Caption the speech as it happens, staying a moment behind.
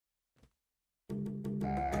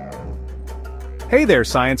Hey there,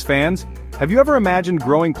 science fans! Have you ever imagined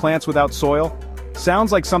growing plants without soil?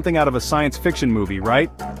 Sounds like something out of a science fiction movie,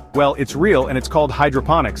 right? Well, it's real and it's called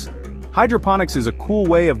hydroponics. Hydroponics is a cool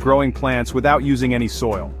way of growing plants without using any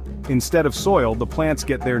soil. Instead of soil, the plants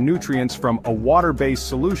get their nutrients from a water-based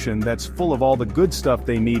solution that's full of all the good stuff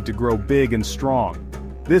they need to grow big and strong.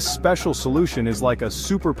 This special solution is like a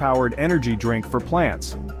super-powered energy drink for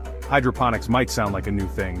plants. Hydroponics might sound like a new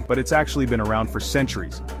thing, but it's actually been around for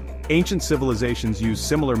centuries. Ancient civilizations used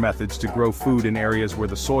similar methods to grow food in areas where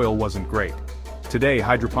the soil wasn't great. Today,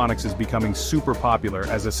 hydroponics is becoming super popular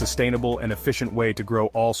as a sustainable and efficient way to grow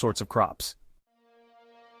all sorts of crops.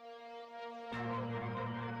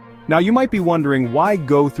 Now you might be wondering, why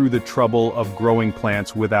go through the trouble of growing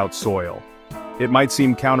plants without soil? It might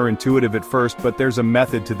seem counterintuitive at first, but there's a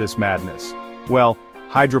method to this madness. Well,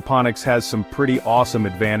 hydroponics has some pretty awesome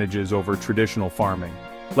advantages over traditional farming.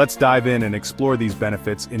 Let's dive in and explore these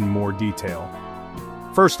benefits in more detail.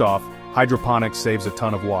 First off, hydroponics saves a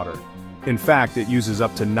ton of water. In fact, it uses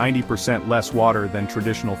up to 90% less water than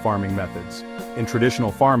traditional farming methods. In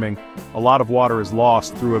traditional farming, a lot of water is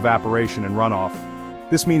lost through evaporation and runoff.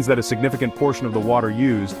 This means that a significant portion of the water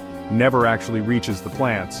used never actually reaches the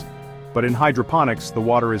plants. But in hydroponics, the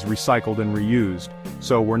water is recycled and reused,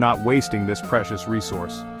 so we're not wasting this precious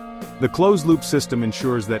resource. The closed-loop system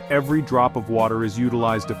ensures that every drop of water is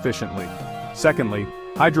utilized efficiently. Secondly,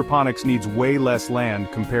 hydroponics needs way less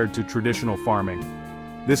land compared to traditional farming.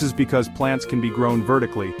 This is because plants can be grown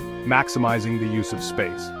vertically, maximizing the use of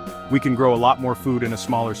space. We can grow a lot more food in a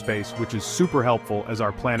smaller space, which is super helpful as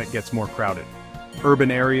our planet gets more crowded. Urban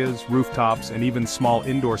areas, rooftops, and even small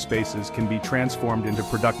indoor spaces can be transformed into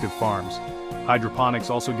productive farms. Hydroponics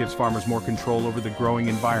also gives farmers more control over the growing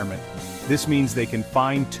environment. This means they can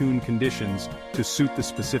fine-tune conditions to suit the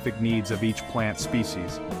specific needs of each plant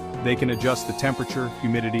species. They can adjust the temperature,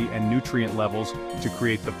 humidity, and nutrient levels to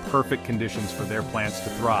create the perfect conditions for their plants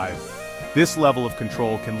to thrive. This level of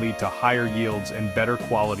control can lead to higher yields and better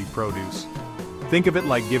quality produce. Think of it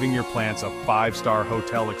like giving your plants a 5-star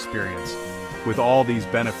hotel experience. With all these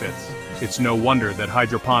benefits, it's no wonder that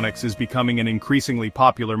hydroponics is becoming an increasingly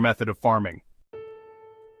popular method of farming.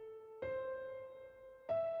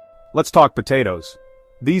 Let's talk potatoes.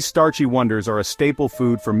 These starchy wonders are a staple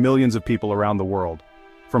food for millions of people around the world.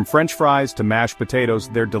 From French fries to mashed potatoes,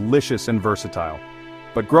 they're delicious and versatile.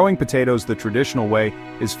 But growing potatoes the traditional way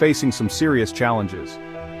is facing some serious challenges.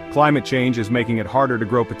 Climate change is making it harder to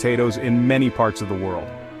grow potatoes in many parts of the world.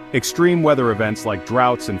 Extreme weather events like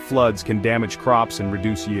droughts and floods can damage crops and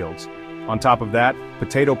reduce yields. On top of that,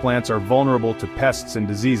 potato plants are vulnerable to pests and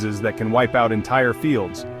diseases that can wipe out entire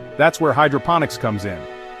fields. That's where hydroponics comes in.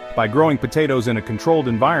 By growing potatoes in a controlled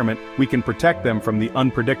environment, we can protect them from the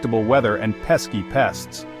unpredictable weather and pesky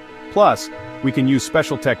pests. Plus, we can use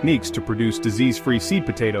special techniques to produce disease-free seed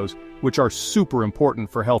potatoes, which are super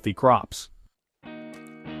important for healthy crops.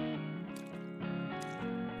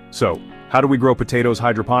 So, how do we grow potatoes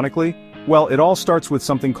hydroponically? Well, it all starts with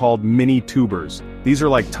something called mini tubers. These are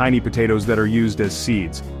like tiny potatoes that are used as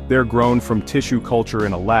seeds. They're grown from tissue culture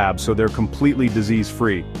in a lab, so they're completely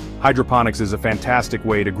disease-free. Hydroponics is a fantastic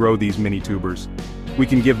way to grow these mini tubers. We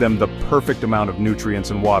can give them the perfect amount of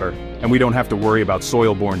nutrients and water, and we don't have to worry about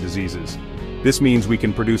soil-borne diseases. This means we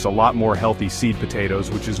can produce a lot more healthy seed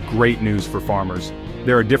potatoes, which is great news for farmers.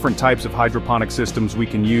 There are different types of hydroponic systems we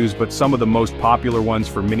can use, but some of the most popular ones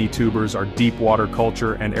for mini tubers are deep water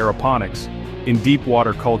culture and aeroponics. In deep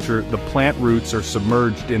water culture, the plant roots are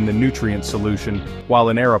submerged in the nutrient solution, while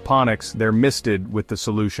in aeroponics, they're misted with the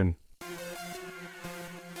solution.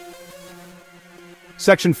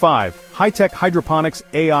 Section 5. High-tech hydroponics,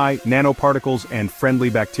 AI, nanoparticles, and friendly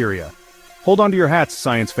bacteria. Hold on to your hats,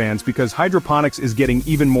 science fans, because hydroponics is getting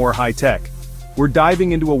even more high-tech. We're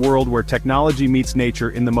diving into a world where technology meets nature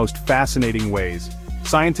in the most fascinating ways.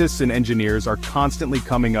 Scientists and engineers are constantly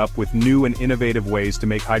coming up with new and innovative ways to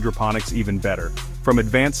make hydroponics even better. From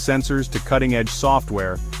advanced sensors to cutting-edge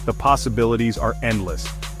software, the possibilities are endless.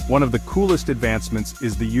 One of the coolest advancements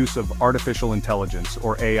is the use of artificial intelligence,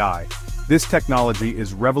 or AI. This technology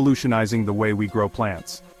is revolutionizing the way we grow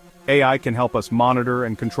plants. AI can help us monitor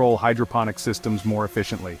and control hydroponic systems more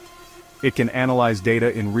efficiently. It can analyze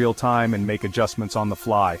data in real time and make adjustments on the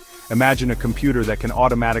fly. Imagine a computer that can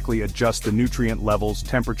automatically adjust the nutrient levels,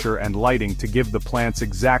 temperature, and lighting to give the plants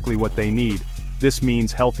exactly what they need. This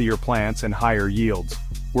means healthier plants and higher yields.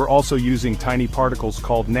 We're also using tiny particles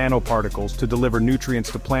called nanoparticles to deliver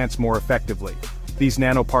nutrients to plants more effectively. These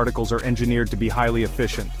nanoparticles are engineered to be highly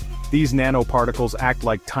efficient. These nanoparticles act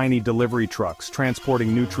like tiny delivery trucks,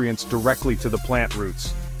 transporting nutrients directly to the plant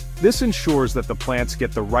roots. This ensures that the plants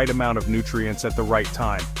get the right amount of nutrients at the right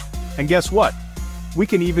time. And guess what? We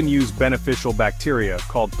can even use beneficial bacteria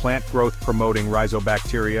called plant growth promoting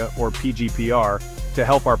rhizobacteria or PGPR to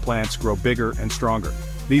help our plants grow bigger and stronger.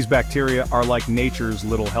 These bacteria are like nature's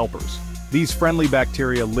little helpers. These friendly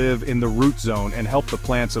bacteria live in the root zone and help the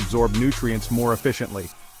plants absorb nutrients more efficiently.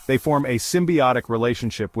 They form a symbiotic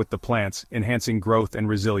relationship with the plants, enhancing growth and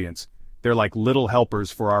resilience. They're like little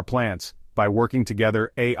helpers for our plants. By working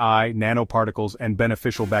together, AI, nanoparticles, and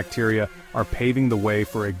beneficial bacteria are paving the way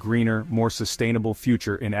for a greener, more sustainable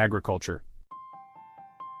future in agriculture.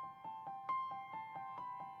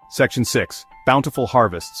 Section 6. Bountiful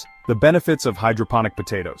Harvests. The benefits of hydroponic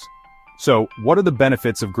potatoes. So, what are the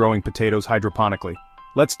benefits of growing potatoes hydroponically?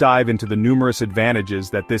 Let's dive into the numerous advantages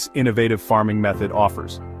that this innovative farming method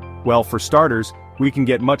offers. Well, for starters, we can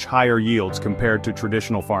get much higher yields compared to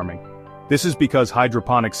traditional farming. This is because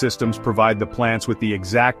hydroponic systems provide the plants with the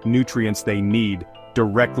exact nutrients they need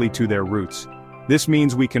directly to their roots. This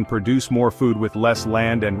means we can produce more food with less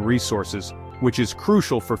land and resources, which is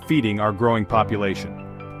crucial for feeding our growing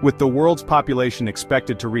population. With the world's population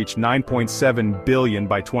expected to reach 9.7 billion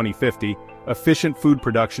by 2050, efficient food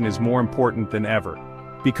production is more important than ever.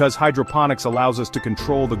 Because hydroponics allows us to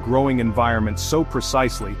control the growing environment so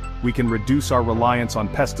precisely, we can reduce our reliance on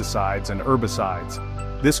pesticides and herbicides.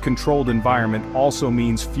 This controlled environment also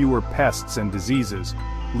means fewer pests and diseases,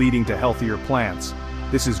 leading to healthier plants.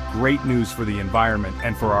 This is great news for the environment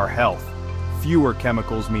and for our health. Fewer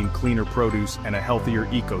chemicals mean cleaner produce and a healthier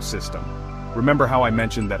ecosystem. Remember how I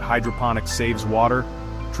mentioned that hydroponics saves water?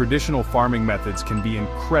 Traditional farming methods can be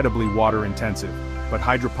incredibly water-intensive, but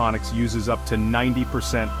hydroponics uses up to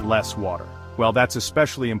 90% less water. Well, that's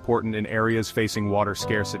especially important in areas facing water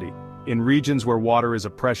scarcity. In regions where water is a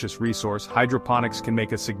precious resource, hydroponics can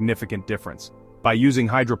make a significant difference. By using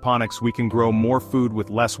hydroponics, we can grow more food with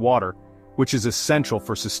less water, which is essential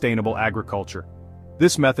for sustainable agriculture.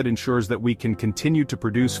 This method ensures that we can continue to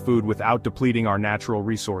produce food without depleting our natural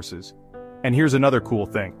resources. And here's another cool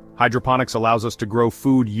thing. Hydroponics allows us to grow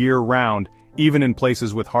food year-round, even in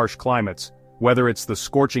places with harsh climates. Whether it's the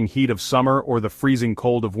scorching heat of summer or the freezing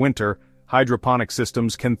cold of winter, hydroponic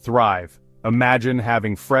systems can thrive. Imagine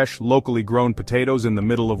having fresh, locally grown potatoes in the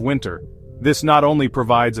middle of winter. This not only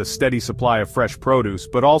provides a steady supply of fresh produce,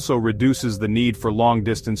 but also reduces the need for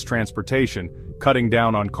long-distance transportation, cutting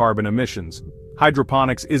down on carbon emissions.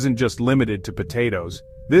 Hydroponics isn't just limited to potatoes.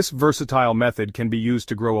 This versatile method can be used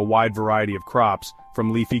to grow a wide variety of crops,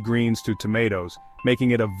 from leafy greens to tomatoes,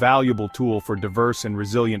 making it a valuable tool for diverse and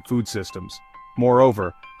resilient food systems.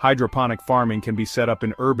 Moreover, hydroponic farming can be set up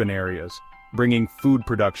in urban areas, bringing food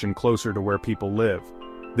production closer to where people live.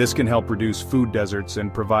 This can help reduce food deserts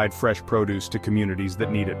and provide fresh produce to communities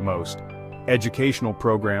that need it most. Educational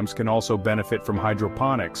programs can also benefit from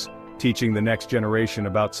hydroponics, teaching the next generation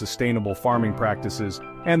about sustainable farming practices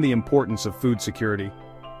and the importance of food security.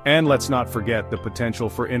 And let's not forget the potential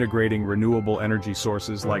for integrating renewable energy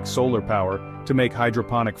sources like solar power to make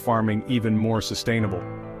hydroponic farming even more sustainable.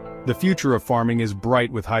 The future of farming is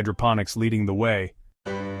bright with hydroponics leading the way.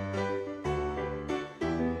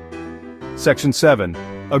 Section 7.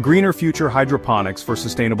 A greener future: hydroponics for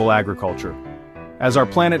sustainable agriculture. As our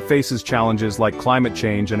planet faces challenges like climate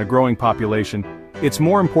change and a growing population, it's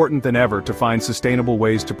more important than ever to find sustainable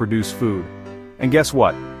ways to produce food. And guess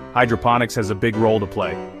what? Hydroponics has a big role to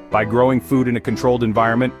play. By growing food in a controlled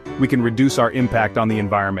environment, we can reduce our impact on the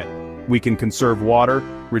environment. We can conserve water,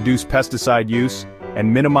 reduce pesticide use,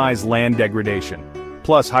 and minimize land degradation.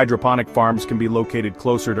 Plus, hydroponic farms can be located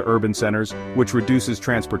closer to urban centers, which reduces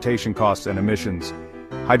transportation costs and emissions.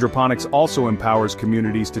 Hydroponics also empowers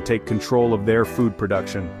communities to take control of their food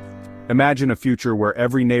production. Imagine a future where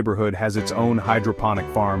every neighborhood has its own hydroponic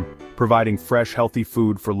farm, providing fresh, healthy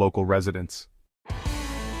food for local residents.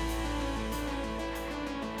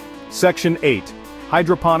 Section 8.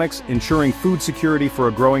 Hydroponics, ensuring food security for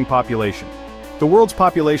a growing population. The world's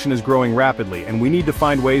population is growing rapidly, and we need to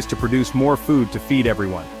find ways to produce more food to feed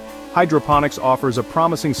everyone. Hydroponics offers a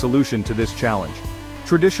promising solution to this challenge.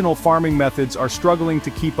 Traditional farming methods are struggling to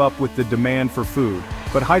keep up with the demand for food,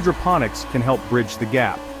 but hydroponics can help bridge the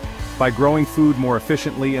gap. By growing food more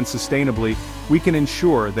efficiently and sustainably, we can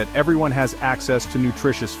ensure that everyone has access to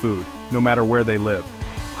nutritious food, no matter where they live.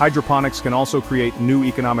 Hydroponics can also create new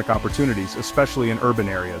economic opportunities, especially in urban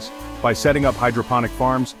areas. By setting up hydroponic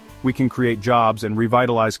farms, we can create jobs and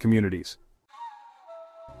revitalize communities.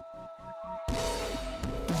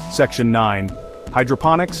 Section 9.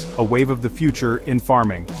 Hydroponics, a wave of the future in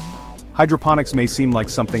farming. Hydroponics may seem like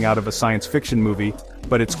something out of a science fiction movie,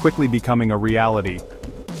 but it's quickly becoming a reality.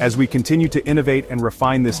 As we continue to innovate and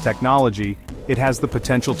refine this technology, it has the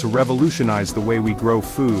potential to revolutionize the way we grow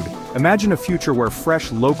food, Imagine a future where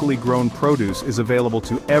fresh, locally grown produce is available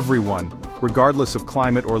to everyone, regardless of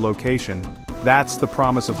climate or location. That's the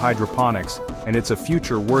promise of hydroponics, and it's a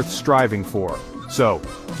future worth striving for. So,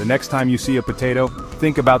 the next time you see a potato,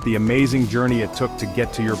 think about the amazing journey it took to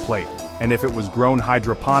get to your plate. And if it was grown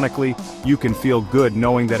hydroponically, you can feel good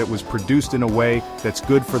knowing that it was produced in a way that's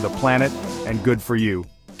good for the planet and good for you.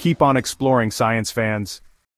 Keep on exploring, science fans.